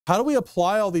How do we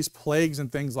apply all these plagues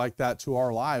and things like that to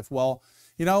our life? Well,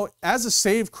 you know, as a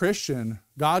saved Christian,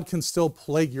 God can still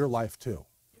plague your life too.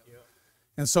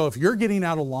 And so if you're getting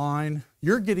out of line,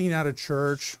 you're getting out of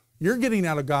church, you're getting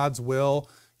out of God's will,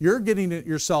 you're getting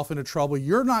yourself into trouble,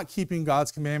 you're not keeping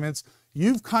God's commandments,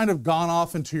 you've kind of gone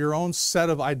off into your own set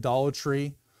of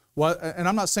idolatry. And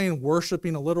I'm not saying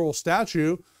worshiping a literal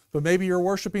statue, but maybe you're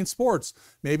worshiping sports,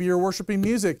 maybe you're worshiping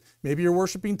music, maybe you're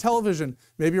worshiping television,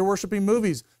 maybe you're worshiping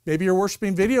movies, maybe you're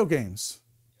worshiping video games.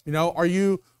 You know, are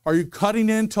you cutting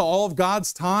into all of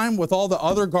God's time with all the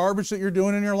other garbage that you're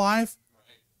doing in your life?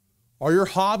 Are your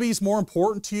hobbies more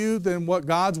important to you than what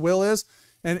God's will is?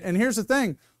 And here's the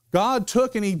thing. God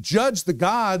took and he judged the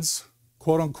gods,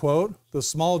 quote unquote, the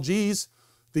small g's,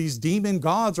 these demon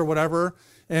gods or whatever,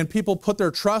 and people put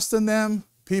their trust in them.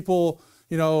 People,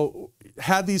 you know,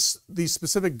 had these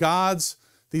specific gods,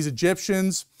 these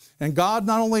Egyptians, and God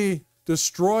not only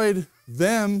destroyed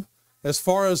them as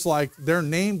far as like their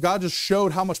name, God just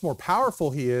showed how much more powerful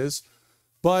he is,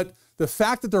 but the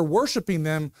fact that they're worshiping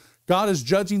them, God is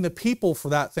judging the people for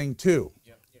that thing too.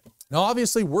 Now,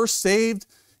 obviously, we're saved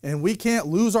and we can't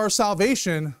lose our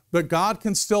salvation, but God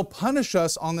can still punish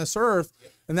us on this earth.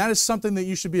 And that is something that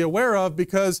you should be aware of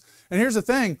because, and here's the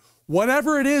thing,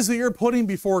 whatever it is that you're putting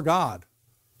before God,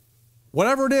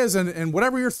 whatever it is, and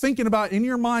whatever you're thinking about in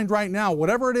your mind right now,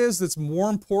 whatever it is that's more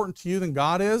important to you than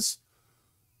God is,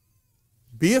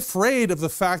 be afraid of the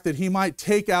fact that he might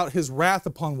take out his wrath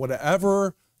upon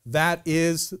whatever that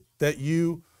is that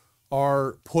you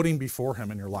are putting before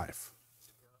him in your life.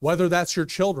 Whether that's your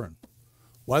children,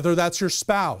 whether that's your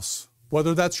spouse,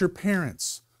 whether that's your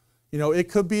parents. You know, it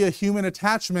could be a human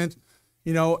attachment,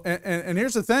 you know, and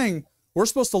here's the thing. We're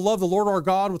supposed to love the Lord our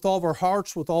God with all of our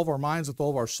hearts, with all of our minds, with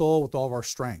all of our soul, with all of our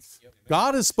strength.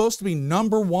 God is supposed to be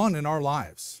number one in our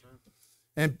lives.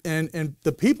 And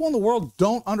the people in the world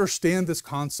don't understand this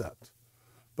concept,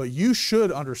 but you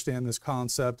should understand this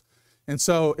concept. And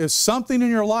so if something in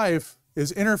your life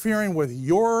is interfering with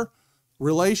your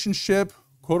relationship,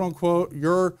 quote unquote,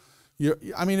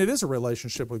 I mean, it is a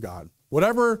relationship with God.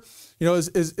 Whatever, you know, is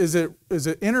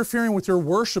it interfering with your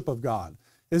worship of God?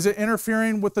 Is it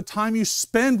interfering with the time you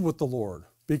spend with the Lord?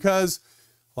 Because,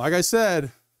 like I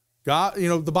said, God, you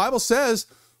know, the Bible says,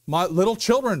 my little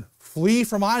children, flee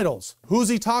from idols. Who's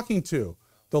he talking to?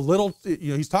 The little,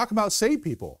 you know, he's talking about saved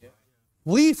people.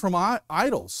 Flee from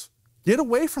idols. Get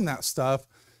away from that stuff.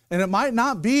 And it might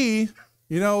not be,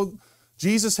 you know,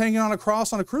 Jesus hanging on a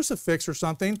cross on a crucifix or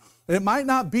something. It might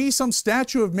not be some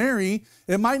statue of Mary.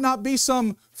 It might not be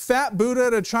some fat Buddha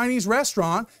at a Chinese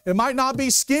restaurant. It might not be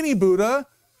skinny Buddha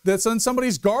that's in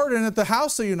somebody's garden at the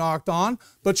house that you knocked on.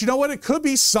 But you know what? It could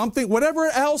be something, whatever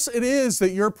else it is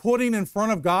that you're putting in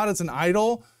front of God as an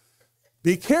idol.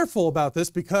 Be careful about this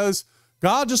because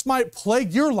God just might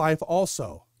plague your life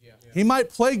also. He might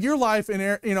plague your life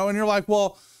and, you know, and you're like,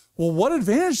 well, what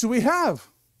advantage do we have?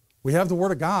 We have the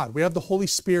Word of God. We have the Holy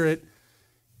Spirit,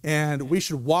 and we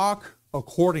should walk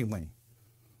accordingly.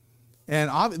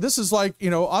 And this is like, you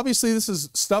know, obviously this is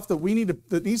stuff that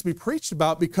that needs to be preached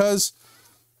about because,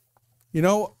 you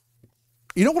know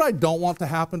what I don't want to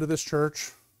happen to this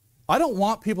church? I don't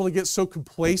want people to get so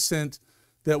complacent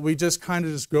that we just kind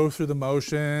of just go through the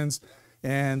motions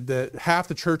and that half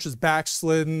the church is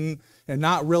backslidden and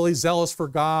not really zealous for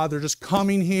God. They're just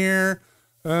coming here.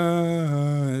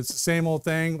 It's the same old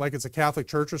thing, like it's a Catholic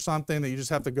church or something that you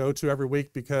just have to go to every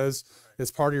week because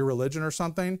it's part of your religion or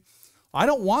something. I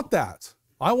don't want that.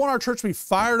 I want our church to be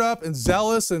fired up and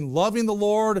zealous and loving the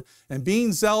Lord and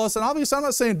being zealous. And obviously, I'm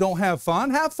not saying don't have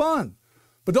fun. Have fun.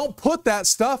 But don't put that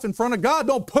stuff in front of God.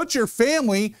 Don't put your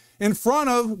family in front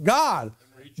of God.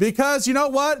 Because you know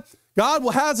what? God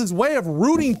has his way of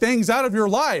rooting things out of your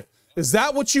life. Is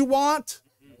that what you want?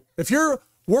 If you're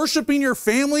worshiping your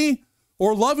family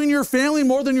or loving your family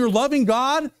more than you're loving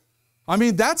God, I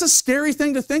mean, that's a scary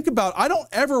thing to think about. I don't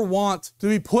ever want to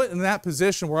be put in that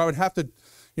position where I would have to,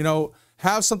 you know,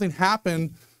 have something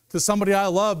happen to somebody I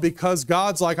love because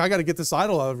God's like, I got to get this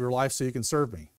idol out of your life so you can serve me.